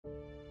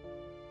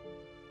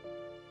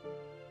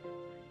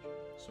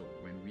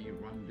me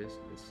run this.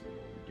 Let's see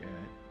what we get.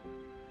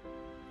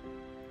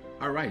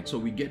 All right, so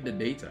we get the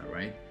data,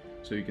 right?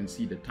 So you can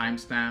see the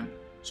timestamp.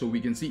 So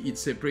we can see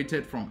it's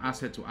separated from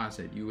asset to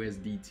asset,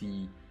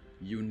 USDT,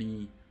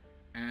 UNI,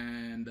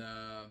 and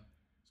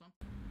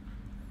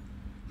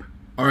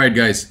all right,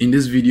 guys, in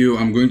this video,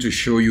 I'm going to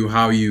show you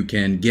how you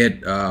can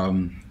get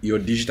your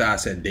digital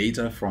asset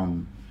data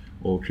from,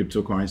 or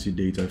cryptocurrency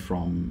data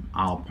from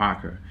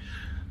Alpaca.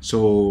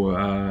 So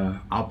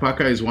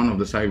Alpaca is one of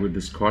the sites we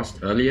discussed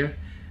earlier,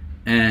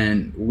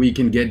 and we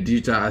can get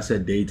digital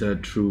asset data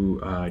through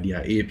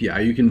their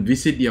API. You can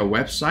visit their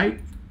website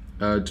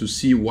to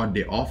see what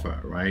they offer,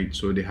 right?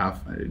 So they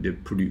have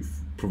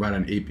provide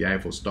an API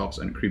for stocks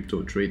and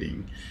crypto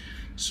trading.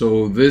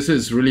 So this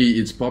is really,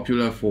 it's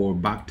popular for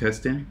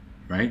backtesting,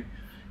 right?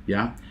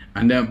 Yeah.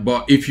 And then,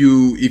 but if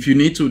you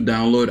need to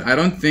download, I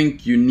don't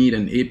think you need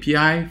an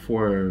API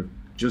for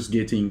just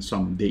getting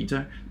some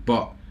data,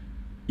 but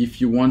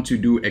if you want to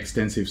do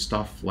extensive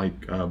stuff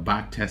like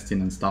back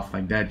testing and stuff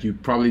like that, you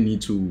probably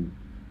need to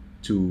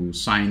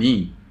sign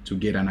in to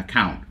get an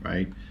account,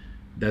 right?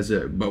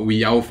 But with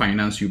Yahoo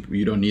Finance,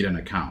 you don't need an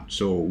account.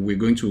 So we're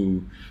going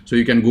to, so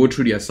you can go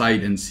through their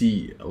site and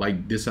see,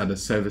 like, these are the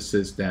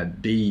services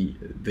that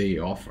they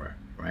offer,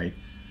 right?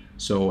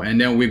 So, and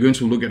then we're going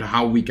to look at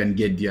how we can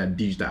get their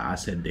digital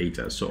asset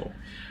data. So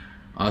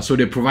so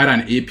they provide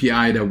an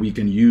API that we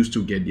can use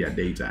to get their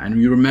data.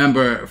 And you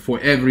remember, for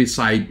every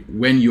site,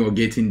 when you're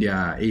getting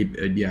their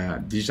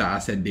digital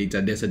asset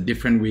data, there's a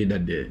different way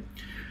that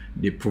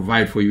they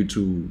provide for you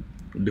to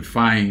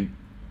define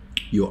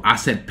your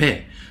asset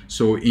pair.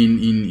 So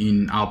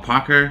in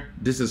Alpaca,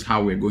 this is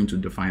how we're going to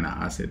define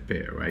our asset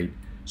pair, right?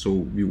 So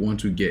we want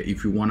to get,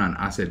 if you want an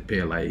asset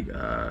pair like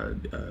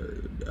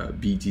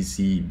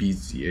BTC,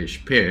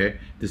 BCH pair,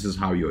 this is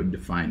how you're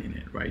defining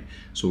it, right?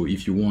 So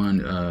if you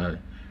want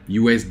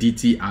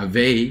USDT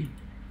Aave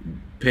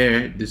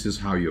pair, this is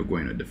how you're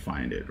going to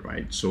define it,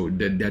 right? So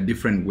there are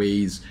different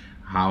ways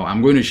how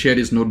I'm going to share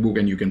this notebook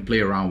and you can play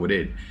around with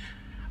it.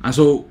 And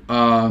so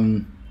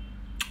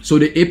so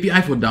the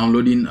API for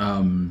downloading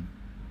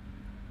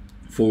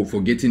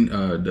for getting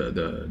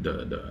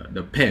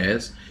the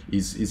pairs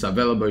is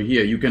available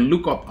here. You can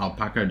look up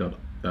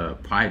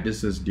alpaca.py.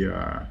 This is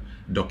their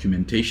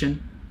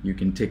documentation. You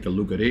can take a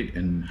look at it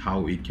and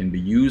how it can be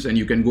used, and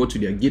you can go to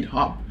their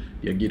GitHub.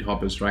 Their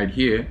GitHub is right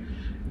here.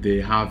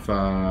 They have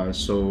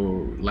so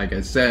like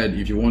I said,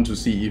 if you want to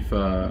see if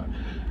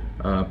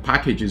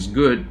package is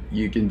good,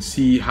 you can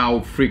see how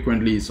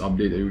frequently it's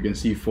updated. You can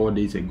see 4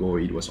 days ago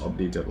it was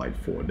updated, like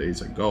 4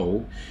 days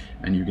ago,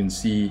 and you can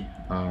see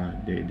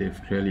they've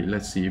clearly,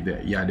 let's see if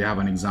they have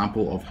an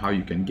example of how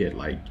you can get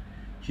like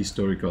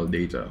historical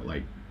data.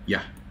 Like,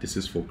 yeah, this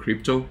is for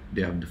crypto.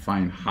 They have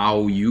defined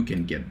how you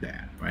can get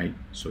that, right?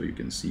 So you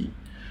can see.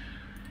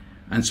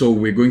 And so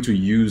we're going to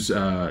use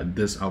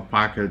this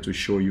Alpaca to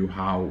show you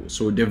how.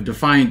 So they've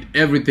defined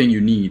everything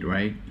you need,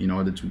 right, in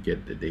order to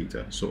get the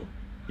data. So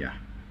yeah,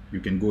 you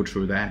can go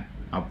through that.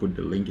 I'll put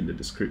the link in the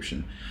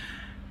description.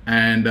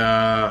 And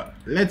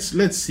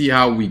let's see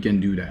how we can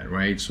do that,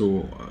 right?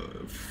 So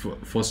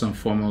first and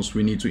foremost,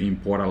 we need to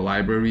import our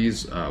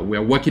libraries. We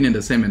are working in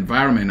the same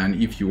environment,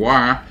 and if you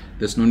are,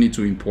 there's no need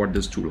to import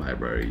these 2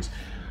 libraries.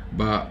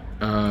 But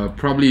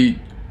probably,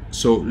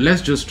 so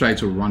let's just try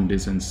to run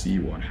this and see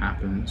what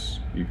happens.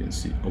 You can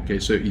see, okay,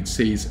 so it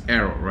says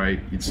error, right?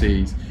 It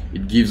says,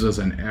 it gives us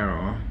an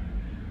error.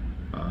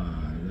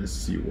 Let's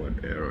see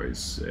what error it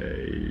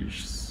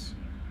says.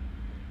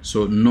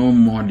 So no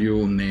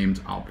module named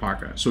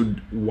Alpaca. So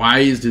why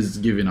is this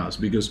giving us?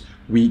 Because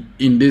we're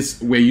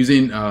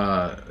using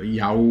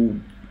Yahoo,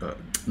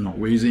 no,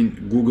 we're using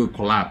Google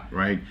Collab,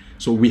 right?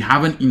 So we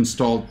haven't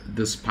installed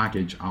this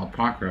package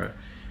Alpaca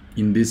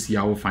in this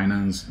Yahoo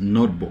Finance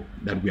notebook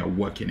that we are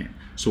working in.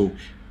 So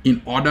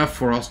in order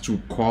for us to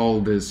call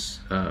this,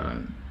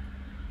 to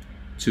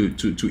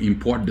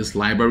import this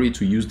library,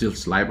 to use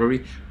this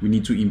library, we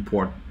need to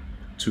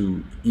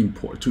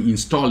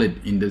install it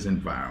in this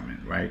environment,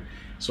 right?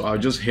 So I'll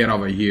just head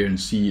over here and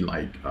see,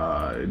 like,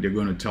 they're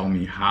going to tell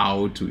me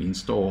how to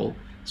install.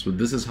 So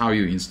this is how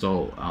you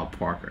install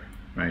Alpaca,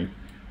 right?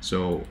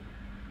 So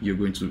you're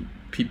going to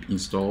pip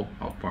install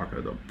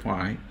alpaca.py.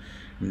 I'm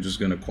just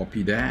going to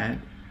copy that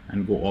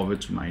and go over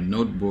to my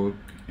notebook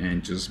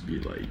and just be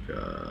like,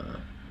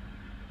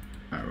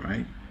 all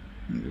right,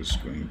 I'm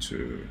just going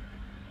to,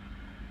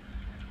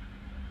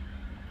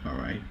 all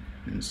right,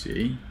 and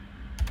see.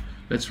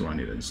 Let's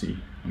run it and see.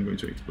 I'm going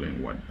to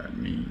explain what that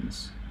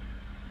means.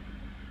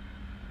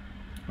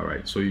 All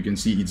right, so you can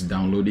see it's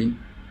downloading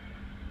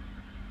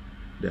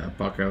the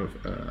Alpaca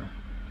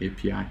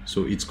API.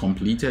 So it's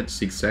completed,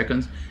 6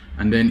 seconds,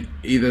 and then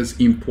it has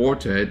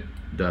imported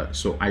the,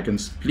 so I can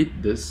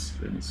split this.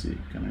 Let me see,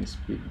 can I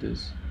split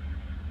this?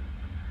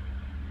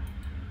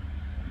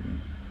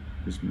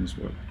 This means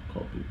what?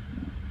 Copy.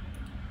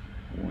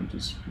 I want to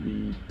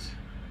split,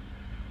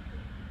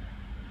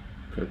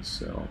 cut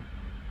cell.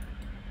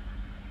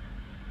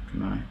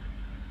 Can I?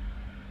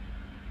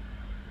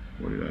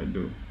 What did I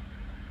do?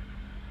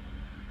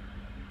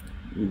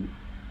 Ooh.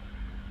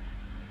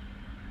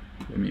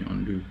 Let me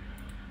undo.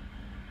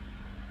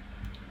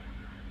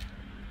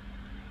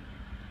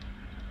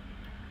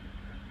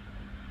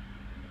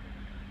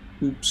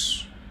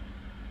 Oops.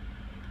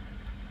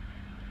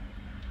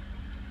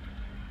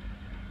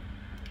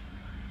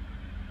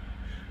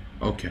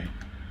 Okay,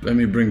 let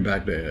me bring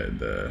back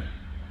the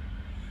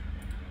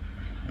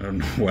I don't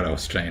know what I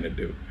was trying to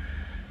do.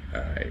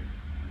 All right.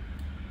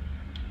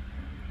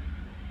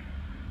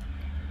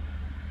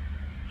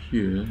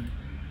 Here,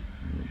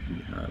 what we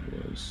had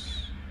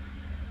was,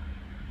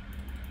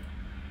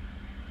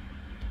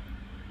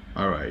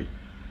 all right.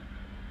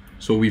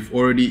 So we've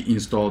already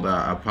installed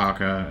our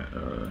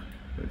Alpaca.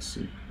 Let's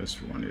see,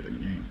 let's run it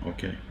again.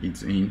 Okay,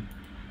 it's in.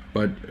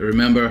 But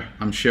remember,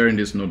 I'm sharing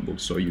this notebook,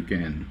 so you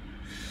can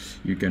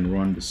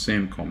run the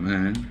same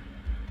command.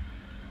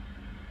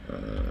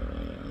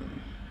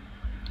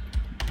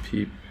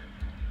 Pip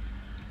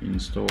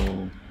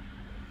install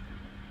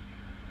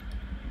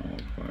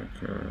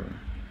Alpaca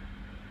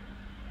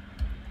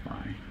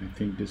API. I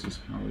think this is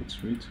how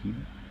it's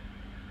written.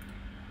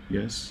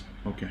 Yes.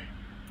 Okay.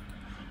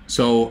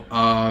 So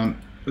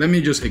let me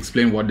just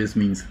explain what this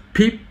means.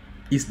 Pip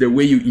is the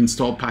way you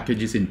install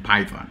packages in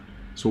Python.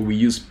 So we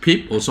use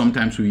pip, or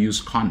sometimes we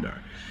use conda.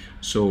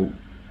 So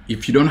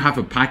if you don't have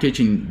a package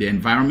in the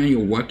environment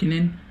you're working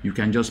in, you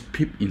can just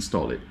pip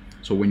install it.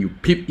 So when you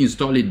pip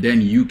install it,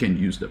 then you can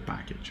use the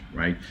package,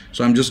 right?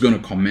 So I'm just going to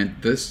comment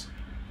this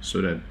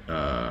so that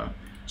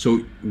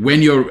so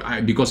when you're,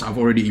 because I've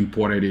already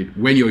imported it,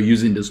 when you're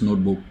using this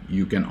notebook,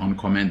 you can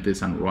uncomment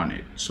this and run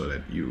it so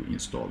that you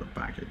install the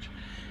package.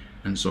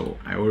 And so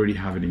I already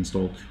have it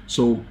installed.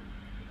 So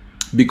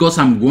because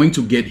I'm going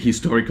to get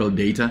historical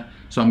data,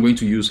 so I'm going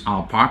to use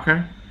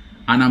Alpaca,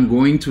 and I'm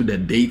going to the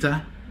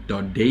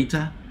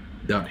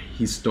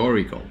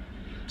data.historical.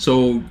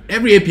 So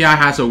every API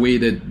has a way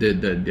that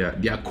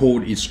their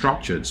code is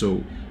structured.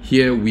 So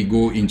here we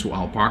go into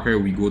Alpaca,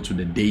 we go to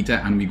the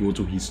data, and we go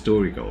to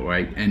historical,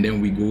 right? And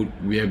then we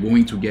are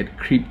going to get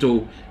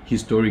crypto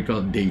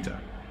historical data.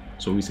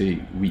 So we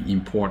say we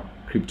import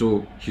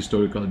crypto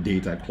historical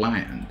data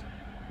client.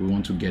 We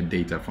want to get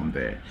data from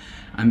there.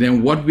 And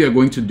then what we are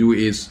going to do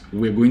is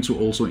we're going to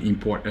also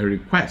import a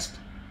request,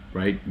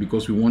 right?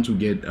 Because we want to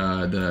get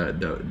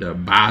the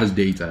bars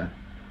data,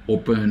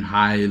 open,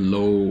 high,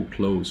 low,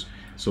 close.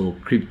 So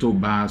crypto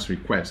bars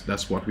request,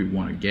 that's what we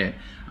want to get.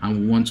 And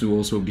we want to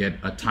also get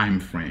a time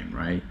frame,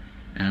 right?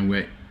 And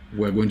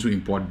we're going to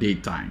import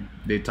datetime.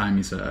 Datetime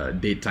is a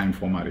datetime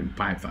format in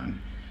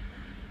Python.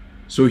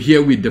 So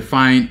here we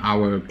define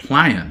our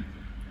client,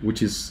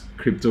 which is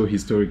crypto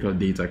historical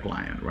data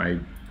client, right?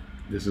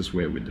 This is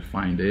where we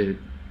defined it.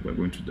 We're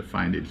going to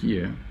define it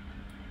here,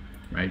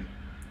 right?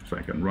 So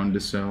I can run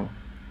this cell.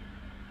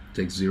 It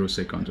takes 0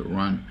 seconds to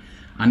run.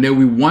 And then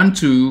we want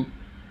to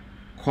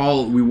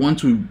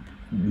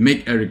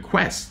make a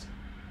request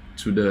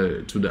to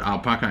the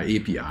Alpaca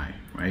API,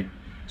 right?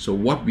 So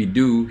what we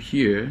do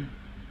here,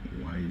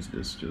 why is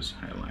this just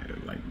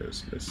highlighted like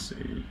this? Let's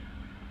see.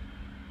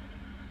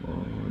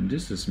 Oh,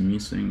 this is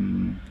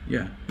missing.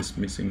 Yeah, it's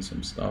missing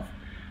some stuff.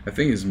 I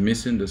think it's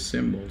missing the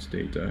symbols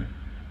data.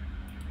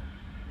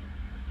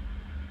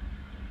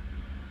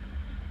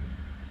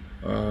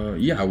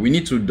 Yeah, we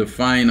need to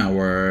define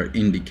our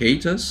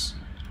indicators.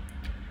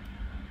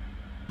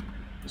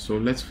 So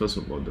let's first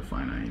of all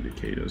define our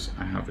indicators.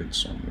 I have it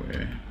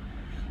somewhere.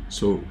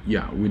 So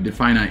yeah, we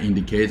define our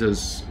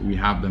indicators. We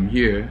have them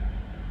here.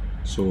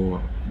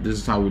 So this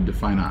is how we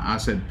define our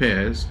asset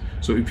pairs.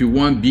 So if you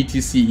want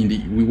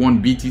BTC we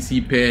want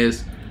BTC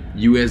pairs,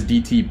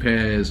 USDT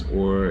pairs,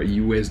 or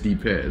USD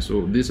pairs.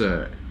 So these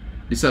are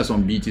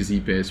some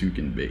BTC pairs you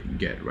can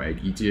get, right?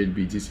 ETH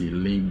BTC,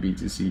 Link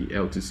BTC,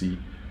 LTC,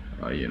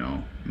 you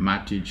know,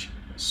 Matic,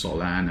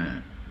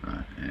 Solana,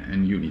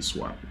 and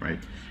Uniswap, right?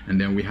 And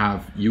then we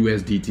have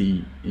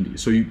USDT.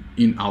 So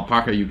in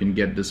Alpaca you can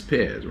get these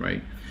pairs,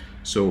 right?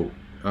 So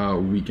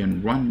we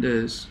can run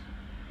this,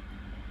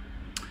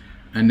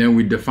 and then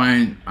we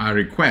define our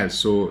requests.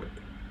 So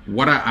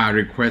what are our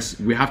requests?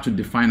 We have to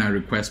define our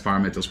request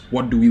parameters.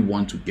 What do we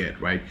want to get,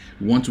 right?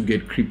 We want to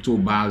get crypto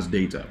bars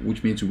data,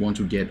 which means we want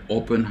to get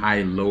open,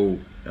 high, low,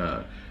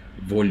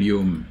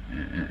 volume,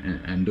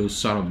 and those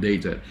sort of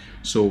data.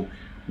 So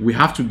we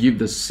have to give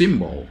the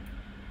symbol,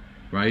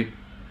 right?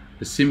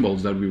 The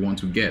symbols that we want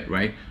to get,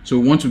 right? So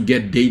we want to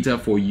get data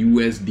for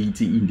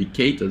USDT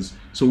indicators.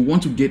 So we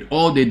want to get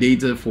all the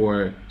data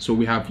for, so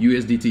we have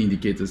USDT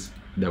indicators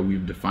that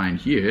we've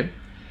defined here.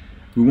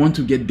 We want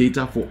to get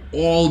data for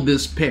all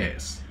these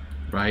pairs,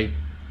 right?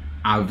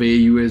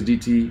 Aave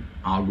USDT,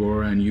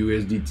 Algorand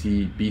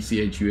USDT,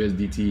 BCH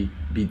USDT,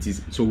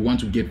 BTC. So we want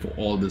to get for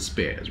all these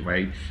pairs,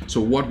 right? So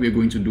what we're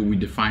going to do, we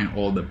define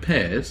all the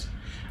pairs,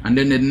 and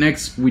then the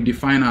next we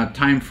define our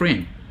time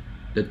frame.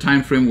 The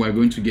time frame, we're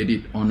going to get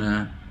it on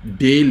a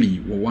daily,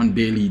 we want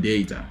daily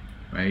data,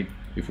 right?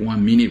 If we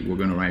want minute, we're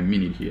going to write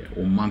minute here,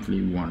 or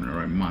monthly, we want to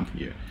write month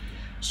here.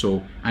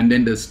 So, and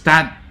then the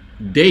start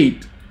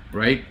date,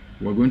 right?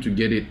 We're going to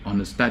get it on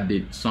the start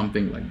date,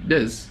 something like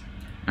this,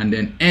 and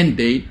then end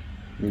date,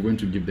 we're going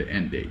to give the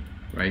end date,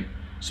 right?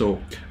 So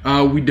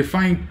we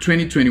define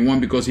 2021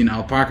 because in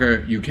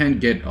Alpaca you can't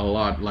get a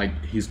lot like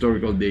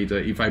historical data.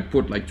 If I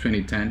put like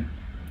 2010,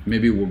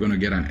 maybe we're gonna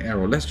get an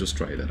error. Let's just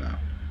try that out.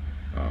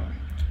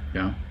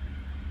 Yeah.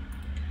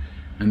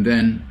 And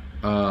then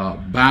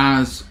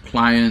bars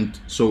client.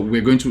 So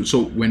we're going to,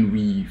 so when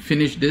we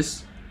finish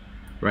this,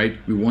 right,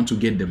 we want to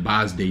get the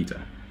bars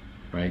data,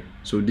 right?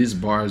 So this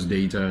bars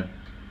data,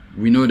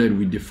 we know that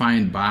we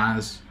defined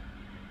bars.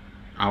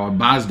 Our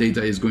bars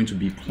data is going to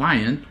be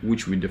client,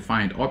 which we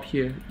defined up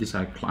here. This is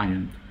our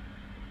client,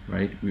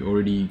 right? We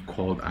already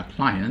called our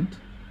client,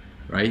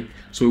 right?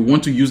 So we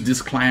want to use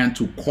this client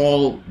to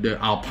call the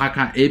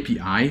Alpaca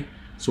API.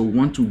 So we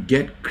want to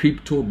get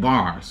crypto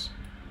bars,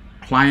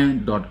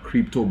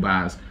 client.crypto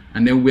bars,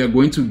 and then we are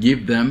going to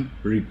give them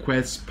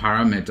request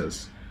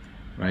parameters,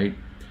 right?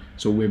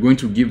 So we're going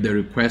to give the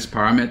request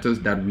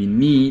parameters that we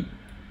need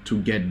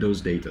to get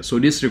those data. So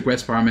these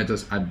request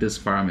parameters are these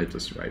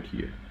parameters right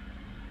here,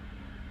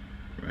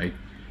 right?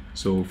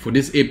 So for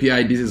this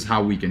API, this is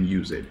how we can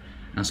use it.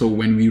 And so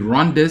when we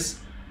run this,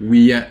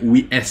 we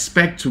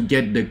expect to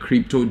get the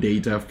crypto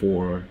data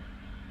for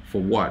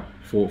what?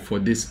 For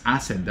this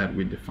asset that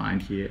we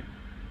defined here.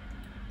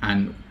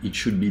 And it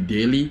should be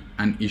daily,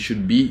 and it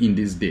should be in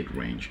this date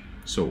range.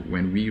 So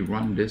when we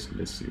run this,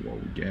 let's see what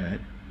we get.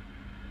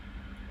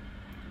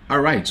 All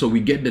right, so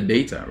we get the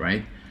data,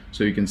 right?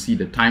 So you can see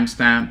the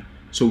timestamp.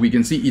 So we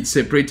can see it's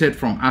separated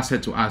from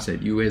asset to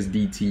asset,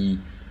 USDT,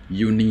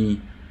 UNI,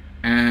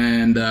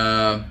 and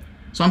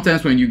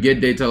sometimes when you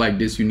get data like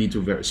this, you need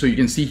to verify. So you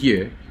can see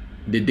here,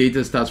 the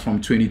data starts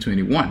from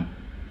 2021,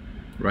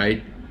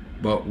 right?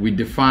 But we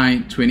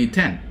define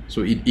 2010.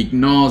 So it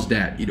ignores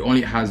that. It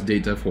only has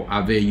data for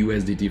Aave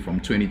USDT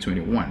from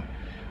 2021,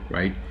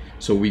 right?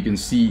 So we can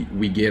see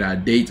we get our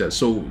data.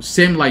 So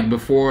same like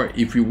before,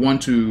 if you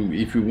want to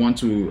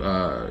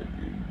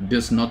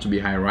this not to be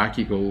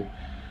hierarchical,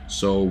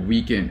 so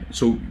we can,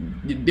 so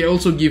they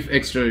also give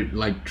extra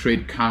like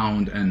trade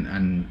count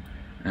and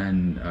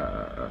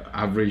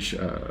average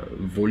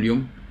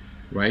volume,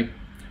 right?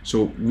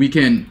 So we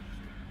can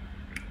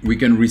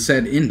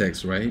reset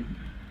index, right?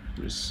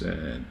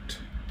 Reset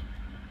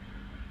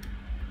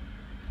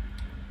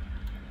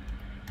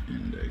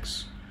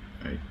index,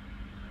 right?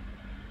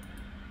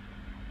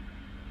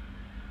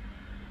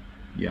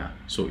 Yeah,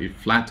 so it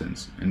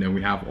flattens, and then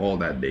we have all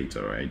that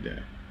data right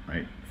there,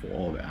 right, for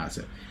all the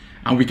assets,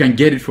 and we can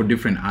get it for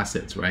different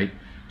assets, right?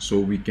 So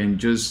we can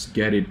just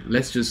get it.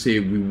 Let's just say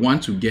we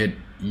want to get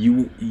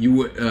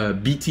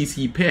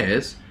BTC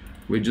pairs.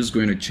 We're just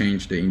going to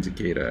change the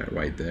indicator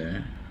right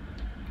there.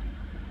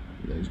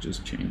 Let's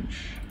just change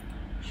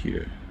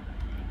here,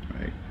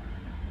 right?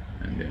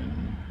 And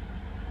then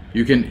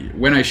you can,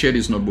 when I share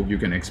this notebook, you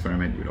can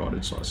experiment with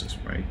other sources,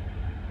 right?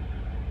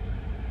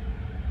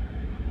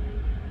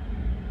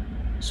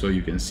 So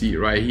you can see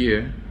right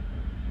here.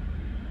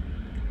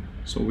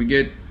 So we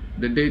get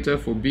the data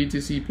for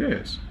BTC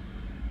pairs.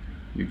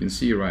 You can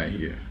see right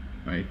here,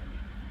 right?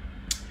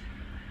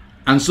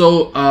 And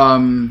so,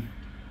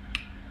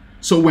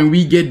 so when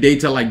we get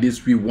data like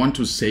this, we want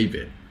to save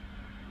it,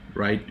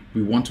 right?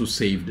 We want to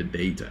save the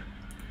data.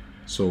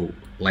 So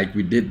like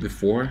we did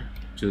before,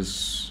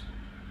 just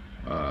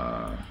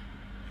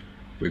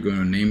we're going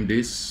to name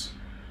this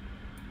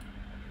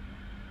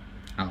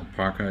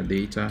Alpaca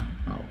data,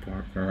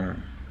 Alpaca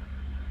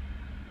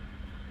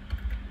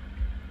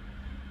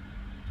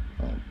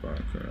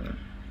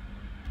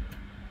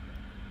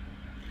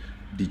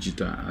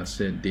digital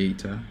asset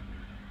data.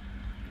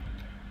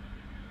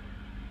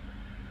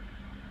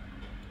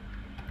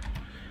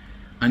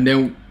 And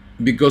then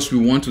because we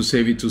want to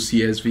save it to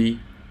CSV,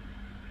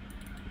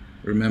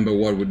 remember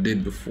what we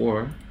did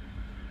before,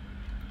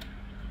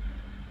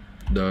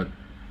 dot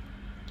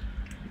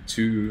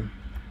to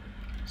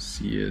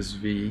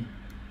CSV.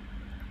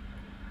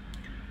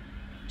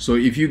 So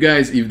if you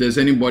guys, if there's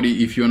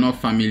anybody, if you're not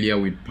familiar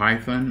with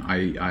Python,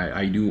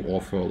 I do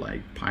offer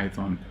like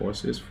Python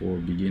courses for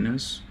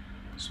beginners.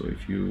 So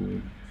if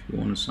you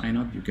want to sign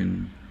up, you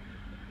can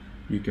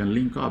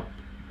link up,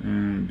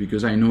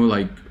 because I know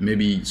like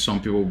maybe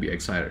some people will be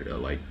excited,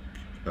 like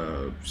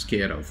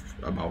scared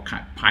about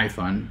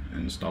Python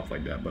and stuff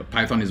like that. But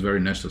Python is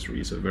very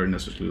necessary. It's a very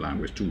necessary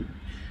language to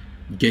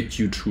get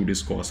you through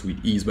this course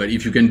with ease. But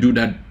if you can do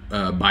that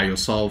by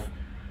yourself,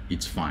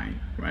 it's fine,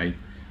 right?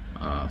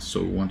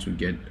 So we want to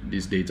get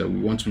this data. We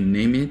want to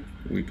name it.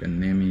 We can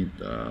name it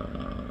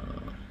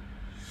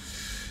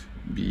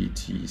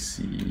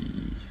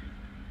BTC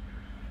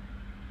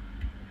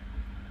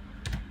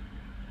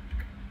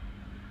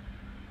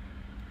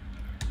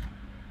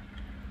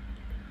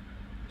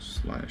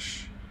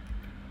slash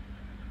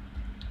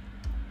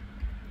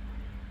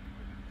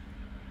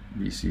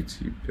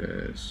BCT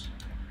pairs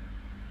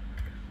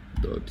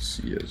dot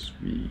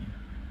CSV.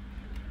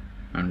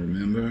 And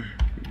remember,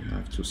 you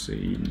have to say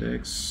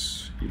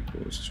index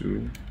equals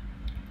to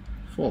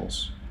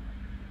false.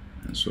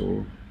 And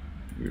so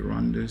we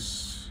run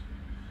this,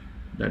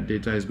 that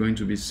data is going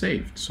to be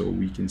saved. So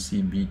we can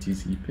see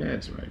BTC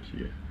pairs right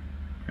here,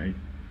 right?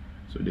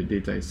 So the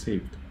data is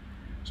saved.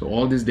 So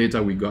all this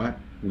data we got,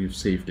 we've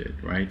saved it,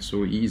 right?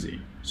 So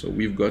easy. So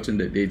we've gotten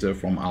the data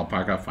from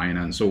Alpaca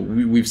Finance. So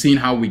we've seen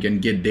how we can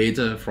get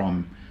data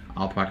from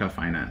Alpaca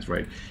Finance,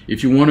 right?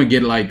 If you want to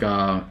get like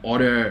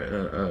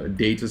other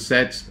data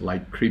sets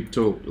like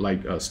crypto,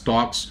 like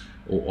stocks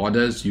or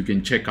others, you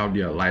can check out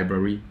their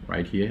library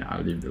right here.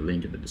 I'll leave the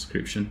link in the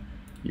description.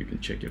 You can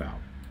check it out.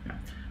 Yeah.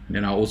 And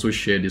then I'll also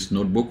share this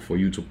notebook for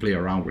you to play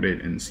around with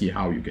it and see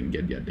how you can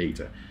get their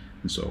data.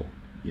 And so,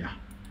 yeah.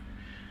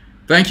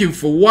 Thank you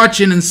for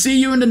watching and see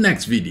you in the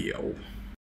next video.